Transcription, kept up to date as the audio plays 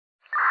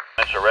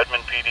Mr.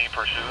 Redmond PD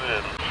pursued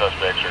and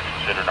suspects are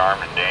considered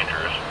armed and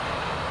dangerous.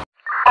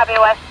 Copy,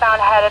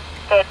 westbound headed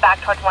back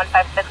towards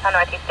 156 on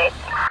Northeast State.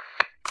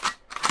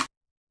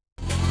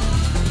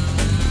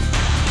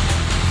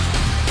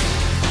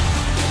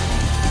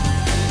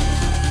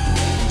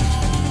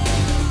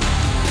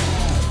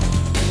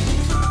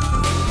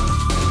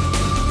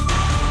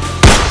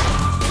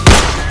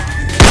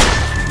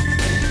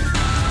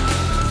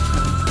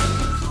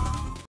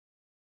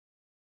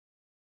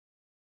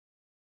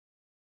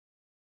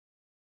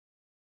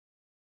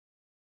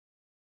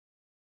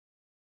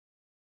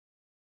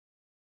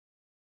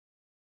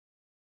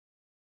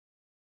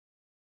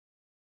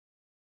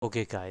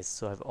 Okay guys,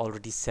 so I've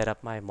already set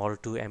up my Model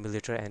 2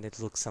 emulator and it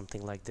looks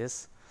something like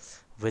this.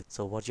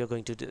 So what you're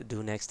going to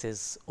do next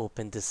is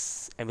open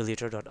this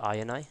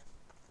Emulator.ini,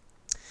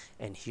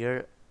 and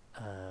here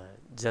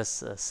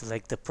just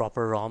select the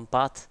proper ROM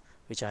path,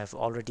 which I've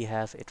already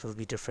have. It will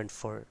be different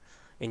for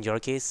in your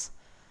case.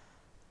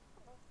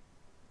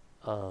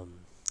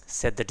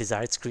 Set the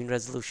desired screen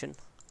resolution,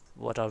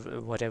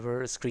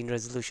 whatever screen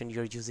resolution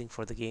you're using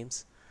for the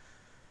games.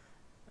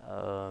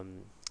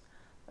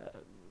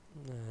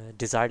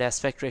 Desired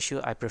aspect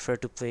ratio, I prefer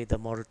to play the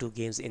Model 2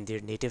 games in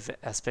their native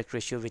aspect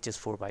ratio, which is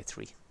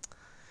 4:3.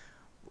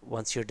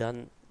 Once you're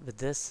done with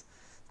this,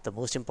 the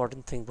most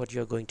important thing what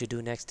you're going to do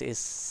next is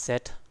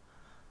set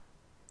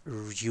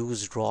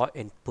use raw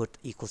input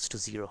equals to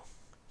 0.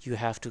 You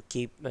have to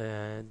keep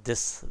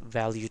this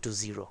value to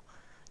 0.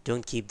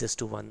 Don't keep this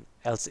to 1,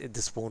 else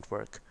this won't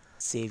work.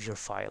 Save your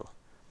file,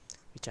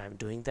 which I'm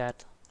doing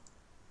that,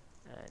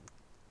 and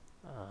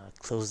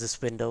close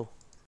this window.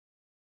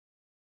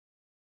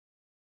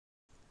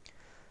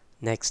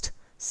 Next,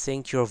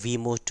 sync your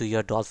Wiimote to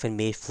your Dolphin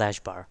May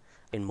Flashbar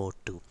in Mode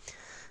 2.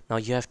 Now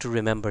you have to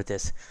remember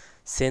this.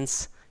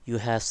 Since you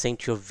have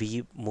synced your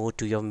Wiimote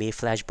to your May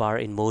Flashbar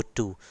in Mode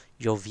 2,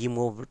 your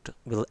Wiimote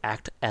will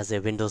act as a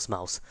Windows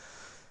mouse.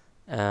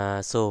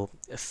 So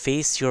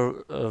face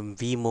your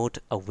Wiimote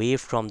away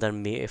from the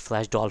May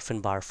Flash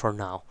Dolphin bar for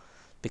now,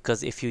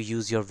 because if you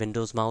use your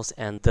Windows mouse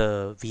and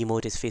the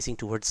Wiimote is facing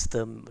towards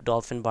the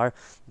Dolphin bar,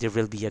 there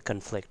will be a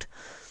conflict,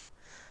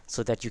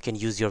 so that you can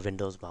use your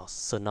Windows mouse.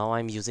 So now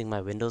I'm using my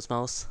Windows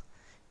mouse.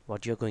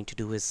 What you're going to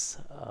do is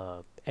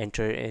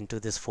enter into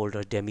this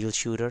folder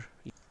Demulshooter.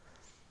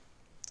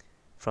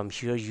 From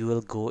here you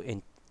will go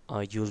in,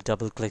 you will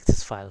double click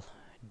this file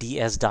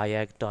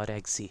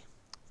ds.diag.exe.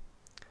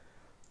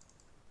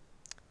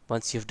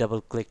 Once you've double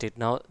clicked it,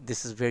 now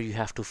this is where you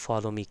have to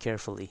follow me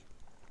carefully.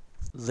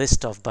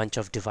 List of bunch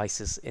of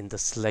devices in the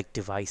select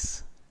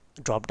device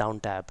drop down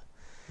tab,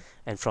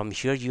 and from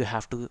here you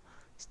have to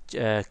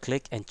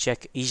click and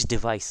check each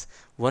device.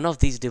 One of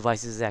these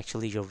devices is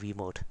actually your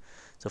Wiimote.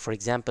 So for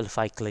example, if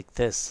I click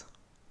this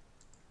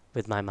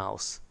with my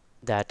mouse,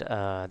 that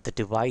the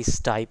device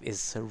type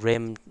is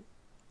rim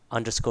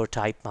underscore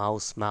type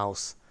mouse,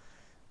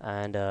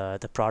 and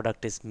the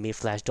product is May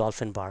Flash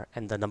Dolphin bar,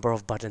 and the number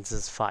of buttons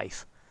is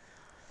 5.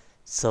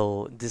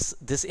 So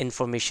this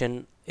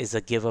information is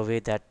a giveaway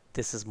that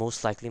this is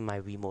most likely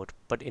my Wiimote.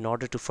 But in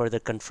order to further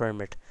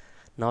confirm it,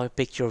 now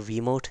pick your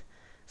Wiimote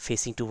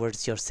facing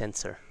towards your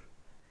sensor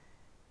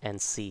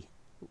and see.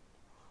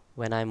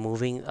 When I'm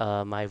moving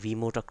my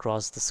Wiimote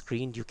across the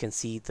screen, you can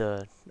see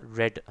the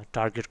red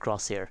target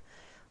crosshair,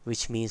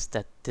 which means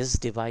that this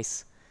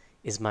device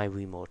is my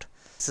Wiimote.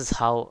 This is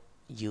how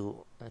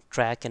you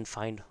track and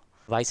find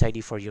device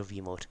ID for your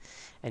Wiimote.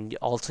 And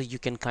also you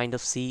can kind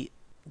of see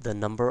the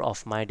number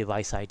of my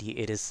device ID.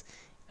 It is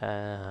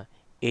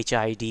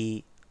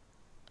HID,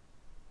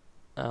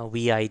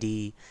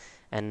 VID,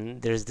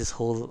 and there's this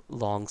whole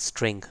long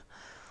string.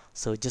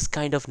 So just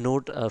kind of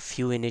note a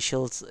few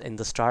initials in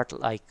the start,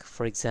 like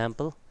for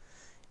example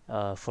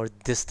for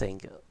this thing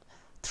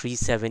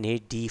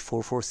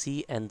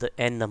 378D44C and the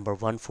N number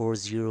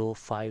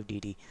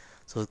 1405DD.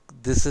 So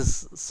this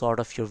is sort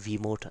of your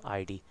Wiimote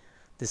ID.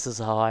 This is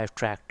how I've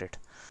tracked it.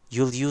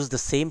 You'll use the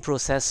same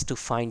process to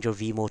find your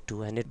Wiimote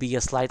too, and it'd be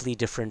a slightly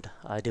different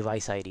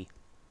device ID.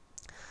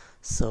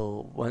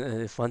 So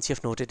once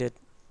you've noted it,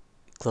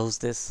 close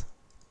this.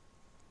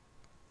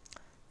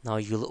 Now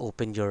you'll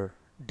open your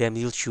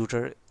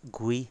Demulshooter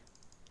GUI,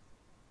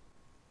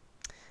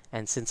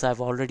 and since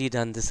I've already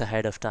done this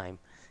ahead of time,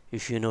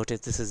 if you notice,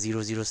 this is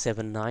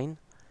 0079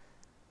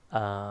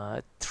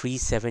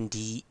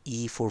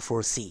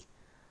 37DE44C.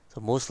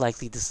 So most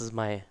likely this is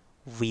my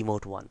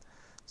Wiimote 1.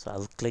 So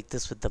I'll click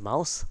this with the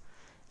mouse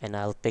and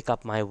I'll pick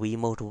up my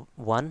Wiimote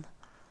 1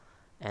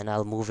 and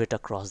I'll move it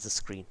across the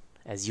screen.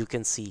 As you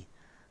can see,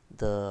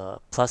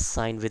 the plus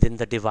sign within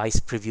the device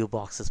preview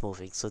box is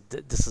moving. So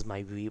this is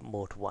my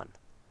Wiimote 1.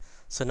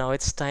 So now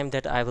it's time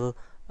that I will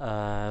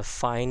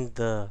find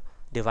the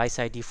device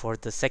ID for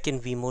the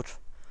second Wiimote,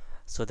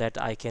 so that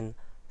I can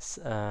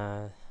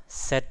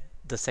set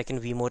the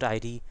second Wiimote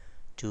ID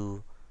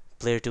to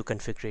player 2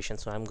 configuration.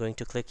 So I'm going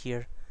to click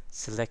here,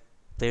 select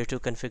player 2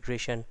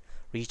 configuration,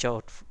 reach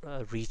out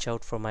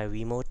for my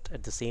Wiimote.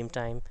 At the same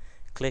time,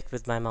 click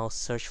with my mouse,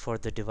 search for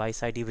the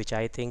device ID, which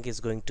I think is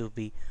going to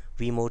be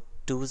Wiimote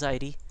 2's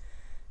ID,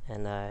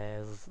 and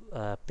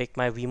I'll pick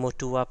my Wiimote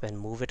 2 up and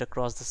move it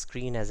across the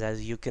screen. As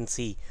you can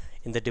see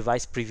in the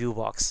device preview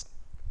box,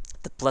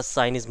 the plus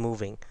sign is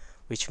moving,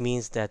 which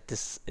means that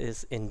this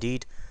is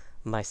indeed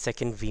my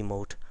second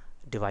Wiimote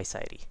device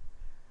ID.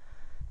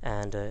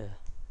 And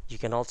you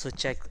can also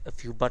check a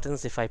few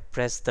buttons. If I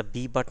press the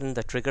B button,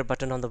 the trigger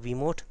button on the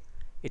Wiimote,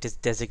 it is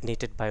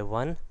designated by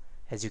 1.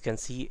 As you can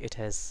see, it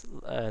has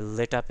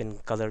lit up in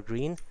color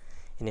green.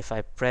 And if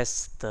I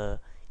press the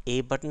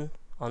A button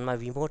on my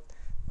Wiimote,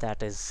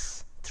 that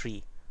is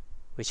 3,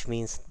 which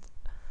means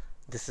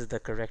this is the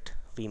correct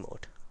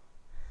Wiimote.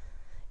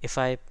 If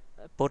I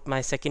put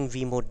my second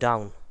Wiimote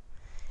down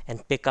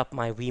and pick up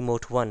my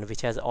Wiimote 1,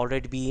 which has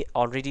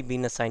already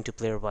been assigned to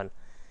player 1,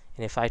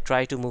 and if I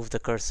try to move the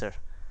cursor,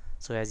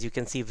 so as you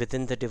can see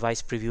within the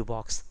device preview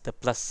box, the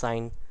plus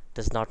sign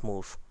does not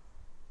move,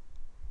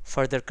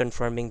 further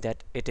confirming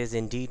that it is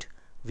indeed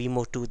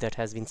Wiimote 2 that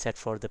has been set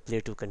for the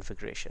player 2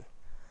 configuration.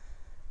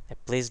 I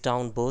place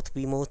down both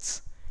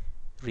Wiimotes,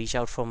 reach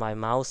out for my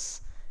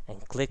mouse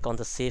and click on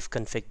the save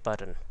config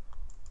button.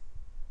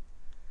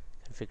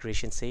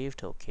 Configuration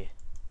saved. Okay.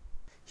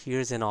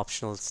 Here's an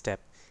optional step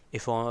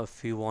if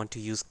you want to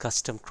use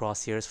custom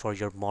crosshairs for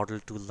your Model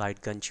 2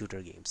 light gun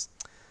shooter games.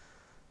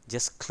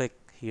 Just click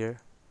here,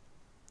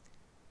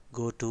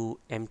 go to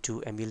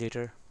M2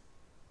 Emulator,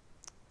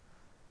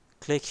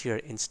 click here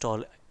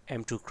install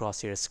M2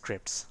 crosshair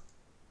scripts,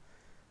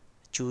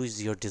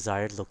 choose your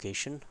desired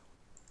location.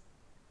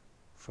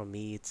 For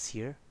me it's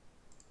here,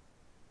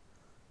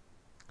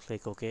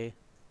 click OK,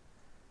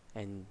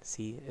 and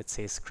see it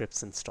says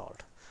scripts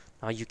installed.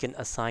 Now you can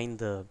assign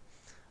the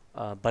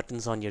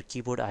buttons on your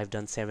keyboard. I've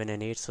done 7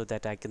 and 8 so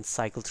that I can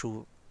cycle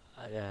through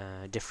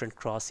different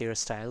crosshair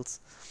styles,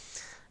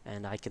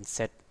 and I can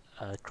set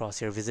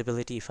crosshair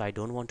visibility. If I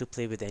don't want to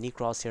play with any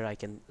crosshair, I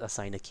can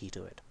assign a key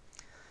to it.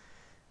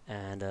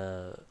 And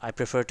I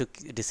prefer to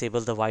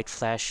disable the white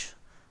flash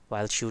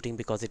while shooting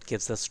because it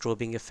gives a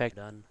strobing effect.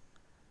 Done.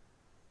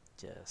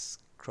 Just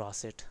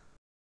cross it.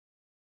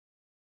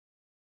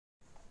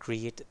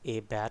 Create a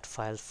BAT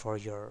file for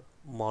your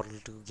Model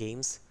 2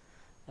 games,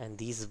 and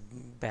these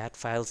BAT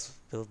files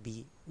will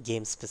be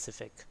game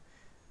specific.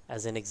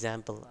 As an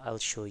example, I'll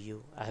show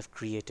you. I have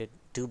created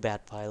 2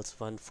 BAT files,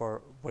 one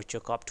for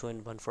Virtua Cop 2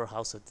 and one for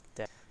House of the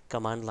Dead.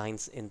 Command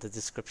lines in the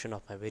description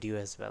of my video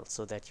as well,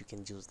 so that you can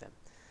use them.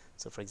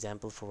 So for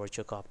example, for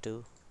Virtua Cop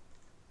 2,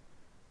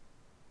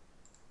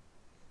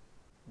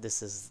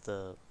 this is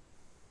the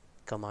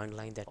command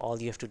line that all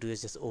you have to do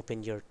is just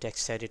open your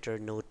text editor,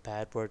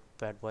 notepad,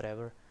 wordpad,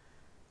 whatever,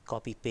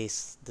 copy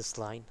paste this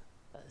line,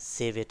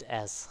 save it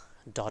as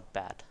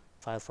 .bat.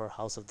 File for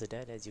House of the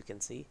Dead, as you can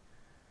see,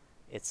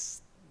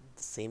 it's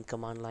the same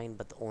command line,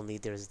 but only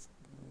there's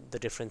the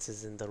difference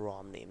is in the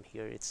ROM name.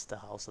 Here it's the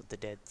House of the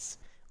Dead's.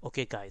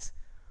 Okay guys,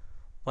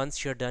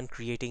 once you're done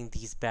creating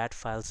these BAT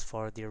files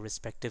for their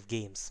respective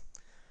games,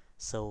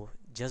 so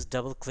just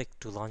double click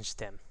to launch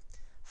them.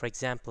 For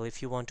example,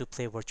 if you want to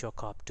play Virtua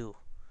Cop 2,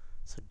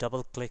 so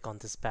double click on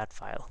this BAT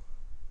file.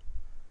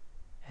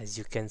 As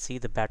you can see,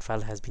 the BAT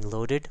file has been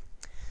loaded.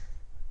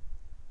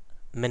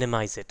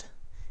 Minimize it.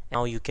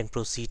 Now you can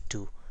proceed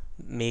to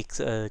make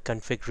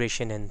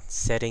configuration and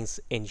settings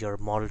in your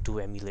Model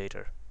 2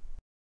 emulator.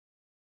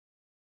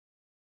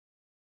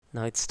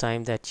 Now it's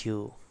time that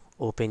you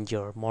open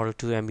your Model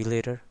 2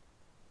 emulator.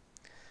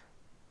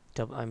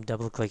 I'm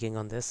double clicking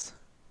on this,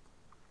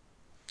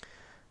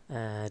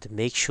 and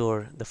make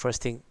sure, the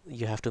first thing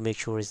you have to make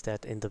sure is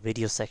that in the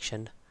video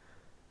section,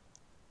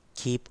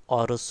 keep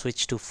auto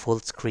switch to full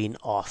screen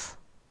off,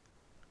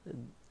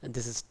 and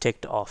this is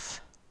ticked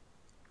off.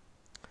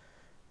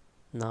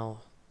 Now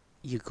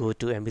you go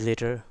to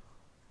emulator,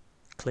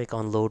 click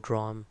on load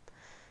ROM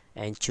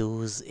and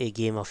choose a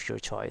game of your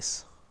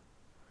choice.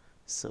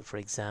 So for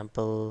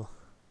example,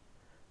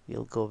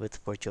 we'll go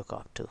with Virtua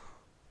Cop 2.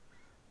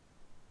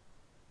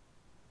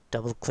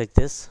 Double click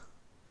this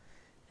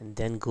and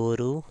then go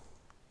to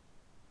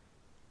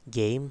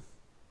game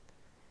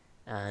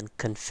and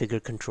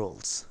configure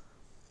controls.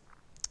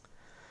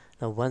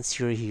 Now once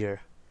you're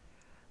here,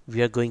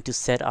 we are going to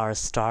set our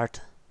start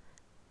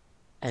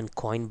and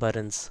coin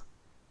buttons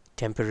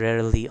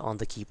temporarily on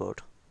the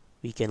keyboard.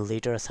 We can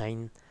later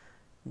assign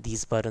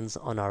these buttons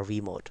on our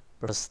Wiimote,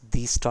 because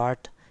these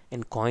start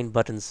and coin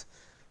buttons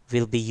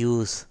will be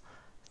used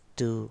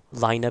to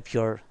line up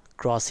your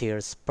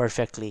crosshairs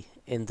perfectly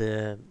in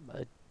the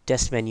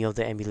test menu of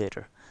the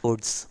emulator.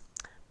 Towards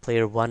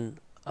player 1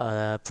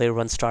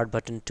 start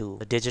button to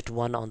digit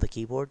 1 on the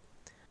keyboard.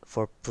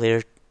 For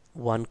player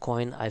 1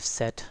 coin, I've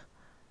set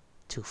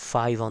to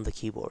 5 on the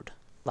keyboard.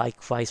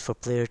 Likewise for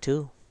player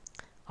 2,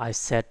 I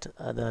set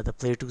the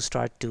player 2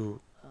 start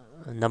to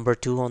number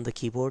 2 on the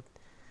keyboard,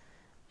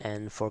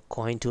 and for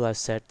coin 2 I've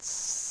set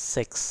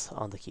 6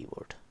 on the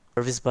keyboard.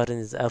 Service button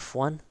is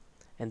F1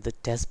 and the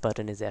test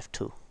button is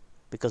F2,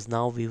 because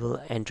now we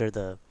will enter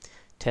the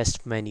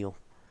test menu.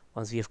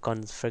 Once we have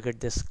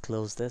configured this,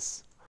 close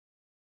this.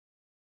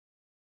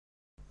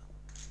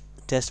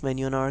 Test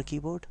menu on our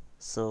keyboard.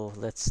 So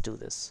let's do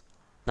this.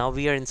 Now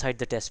we are inside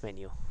the test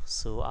menu.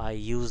 So I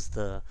use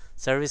the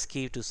service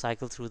key to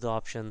cycle through the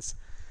options.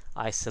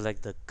 I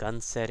select the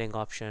gun setting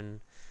option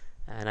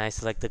and I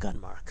select the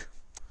gun mark.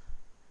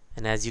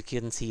 And as you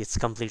can see, it's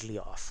completely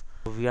off.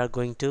 We are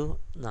going to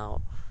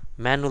now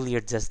manually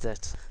adjust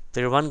that.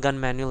 Player 1 gun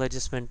manual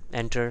adjustment,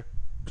 enter.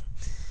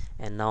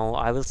 And now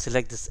I will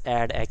select this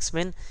add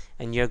X-min,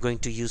 and you're going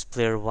to use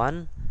player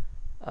 1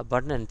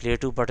 button and player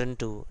 2 button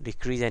to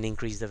decrease and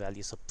increase the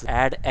value. So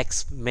add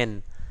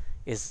X-min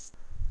is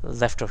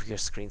left of your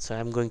screen. So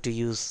I'm going to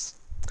use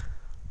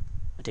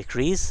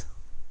decrease,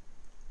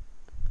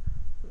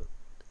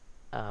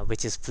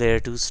 which is player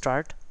 2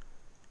 start,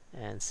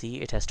 and see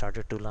it has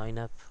started to line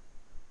up.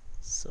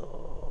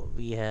 So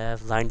we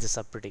have lined this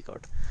up pretty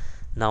good.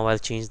 Now I'll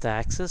change the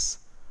axis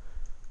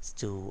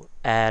to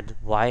add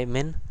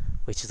Y-min,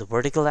 which is the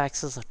vertical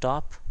axis at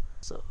top.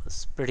 So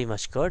it's pretty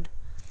much good.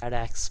 Add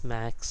X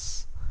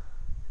max,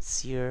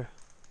 it's here.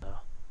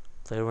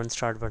 Player 1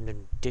 start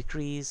button,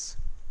 decrease.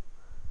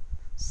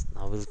 So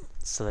now we'll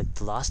select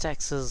the last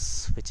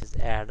axis, which is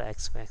add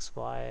X max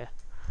Y.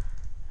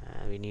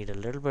 We need a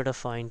little bit of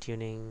fine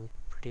tuning.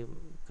 Pretty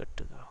good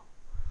to go.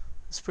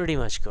 It's pretty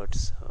much good.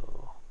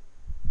 So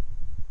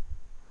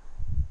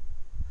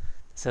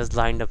this has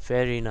lined up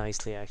very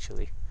nicely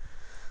actually.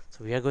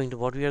 So we are going to,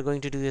 what we are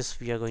going to do is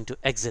we are going to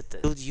exit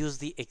this. We'll use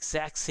the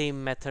exact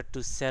same method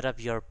to set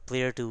up your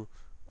player 2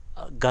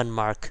 gun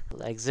mark.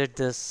 We'll exit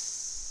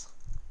this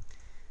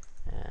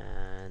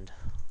and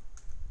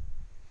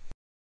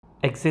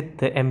exit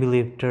the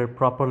emulator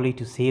properly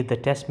to save the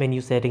test menu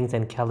settings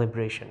and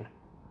calibration.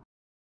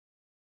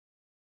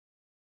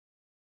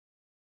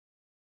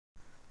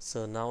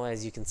 So now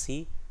as you can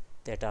see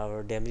that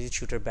our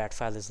Demulshooter BAT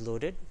file is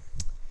loaded.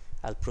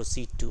 I'll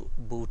proceed to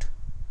boot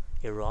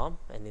a ROM,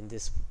 and in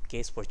this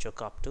case Virtua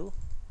Cop 2.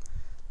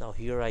 Now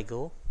here I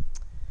go,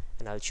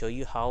 and I'll show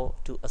you how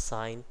to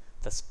assign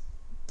the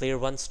player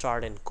 1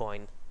 start and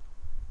coin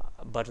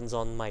buttons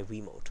on my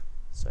Wiimote.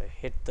 So I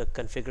hit the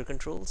configure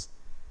controls.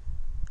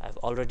 I've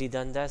already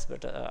done this,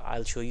 but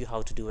I'll show you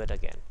how to do it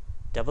again.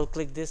 Double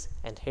click this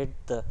and hit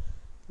the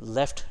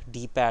left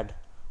D-pad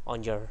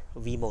on your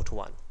Wiimote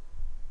 1.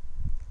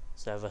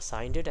 So I've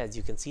assigned it. As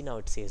you can see now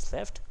it says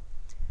left.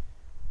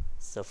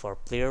 So for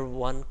player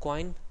 1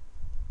 coin,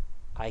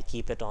 I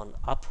keep it on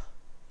up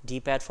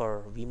D-pad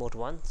for Wiimote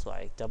 1. So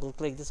I double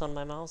click this on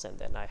my mouse and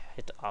then I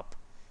hit up,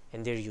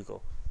 and there you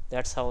go.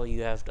 That's how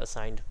you have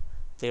assigned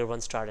player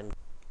 1 start and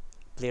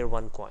player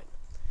 1 coin.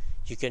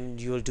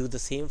 You will do the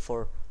same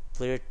for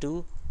player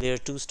 2. Player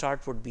 2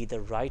 start would be the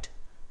right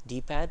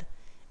D-pad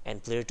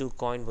and player 2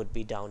 coin would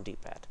be down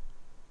D-pad.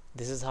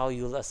 This is how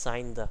you'll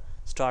assign the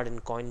start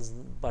and coins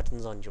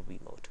buttons on your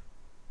Wiimote.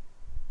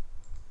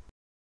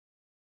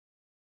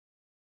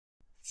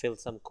 Fill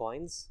some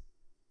coins.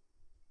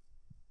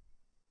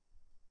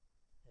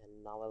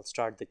 And now I'll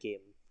start the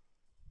game.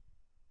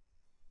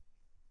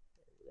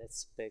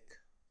 Let's pick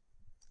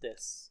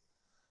this.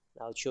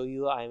 I'll show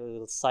you. I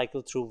will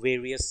cycle through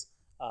various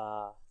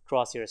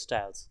crosshair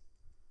styles,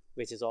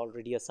 which is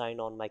already assigned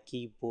on my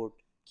keyboard,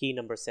 key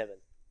number 7.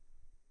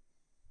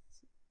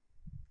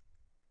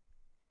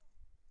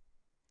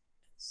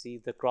 See,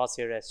 the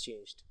crosshair has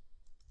changed.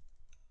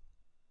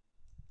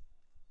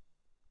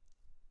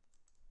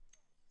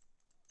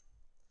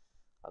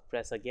 I'll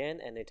press again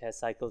and it has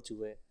cycled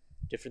to a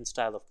different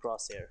style of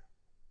crosshair.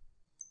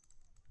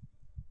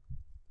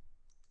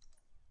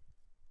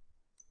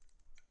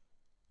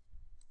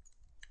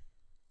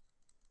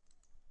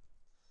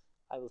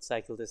 I will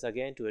cycle this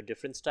again to a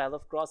different style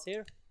of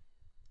crosshair.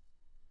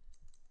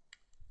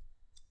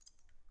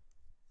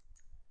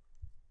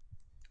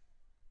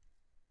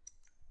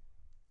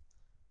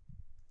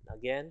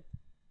 Again,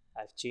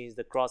 I've changed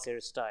the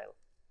crosshair style.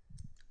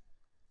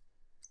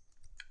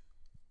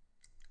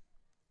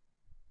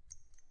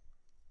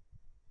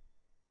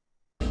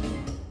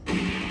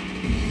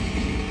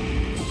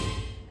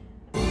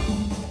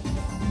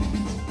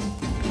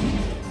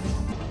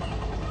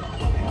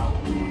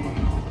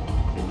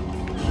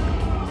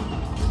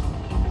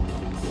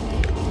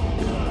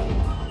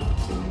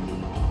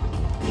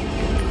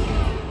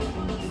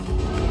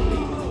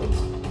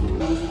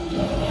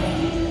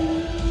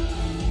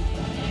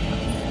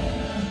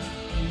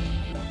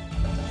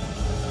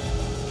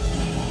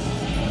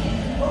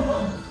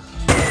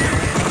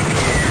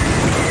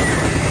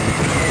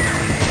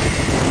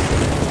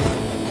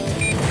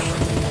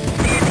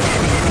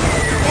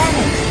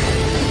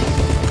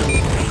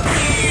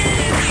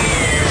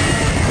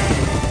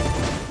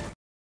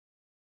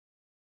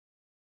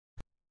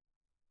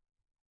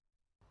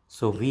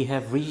 So we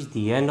have reached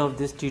the end of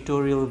this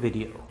tutorial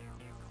video.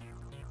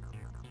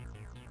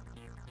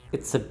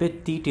 It's a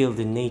bit detailed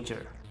in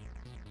nature,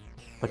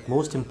 but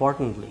most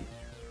importantly,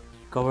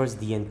 covers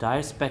the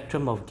entire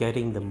spectrum of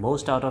getting the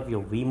most out of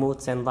your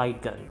Wiimotes and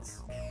light guns,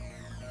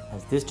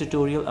 as this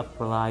tutorial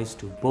applies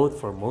to both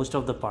for most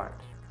of the part.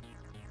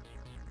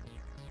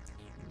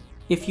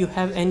 If you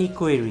have any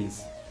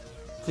queries,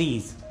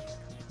 please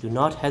do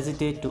not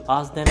hesitate to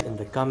ask them in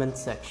the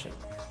comments section.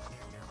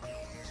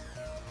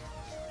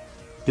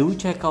 Do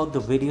check out the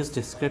video's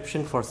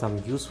description for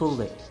some useful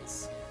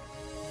links.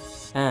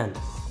 And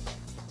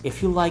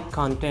if you like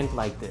content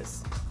like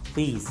this,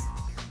 please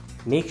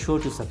make sure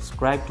to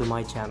subscribe to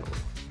my channel.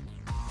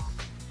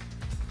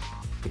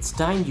 It's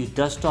time you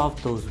dust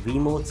off those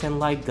Wiimotes and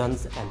light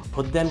guns and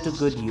put them to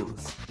good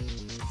use.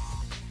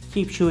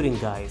 Keep shooting,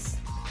 guys.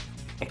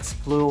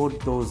 Explode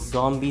those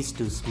zombies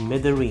to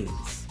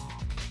smithereens.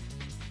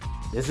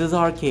 This is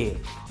Arcade,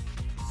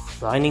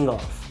 signing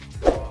off.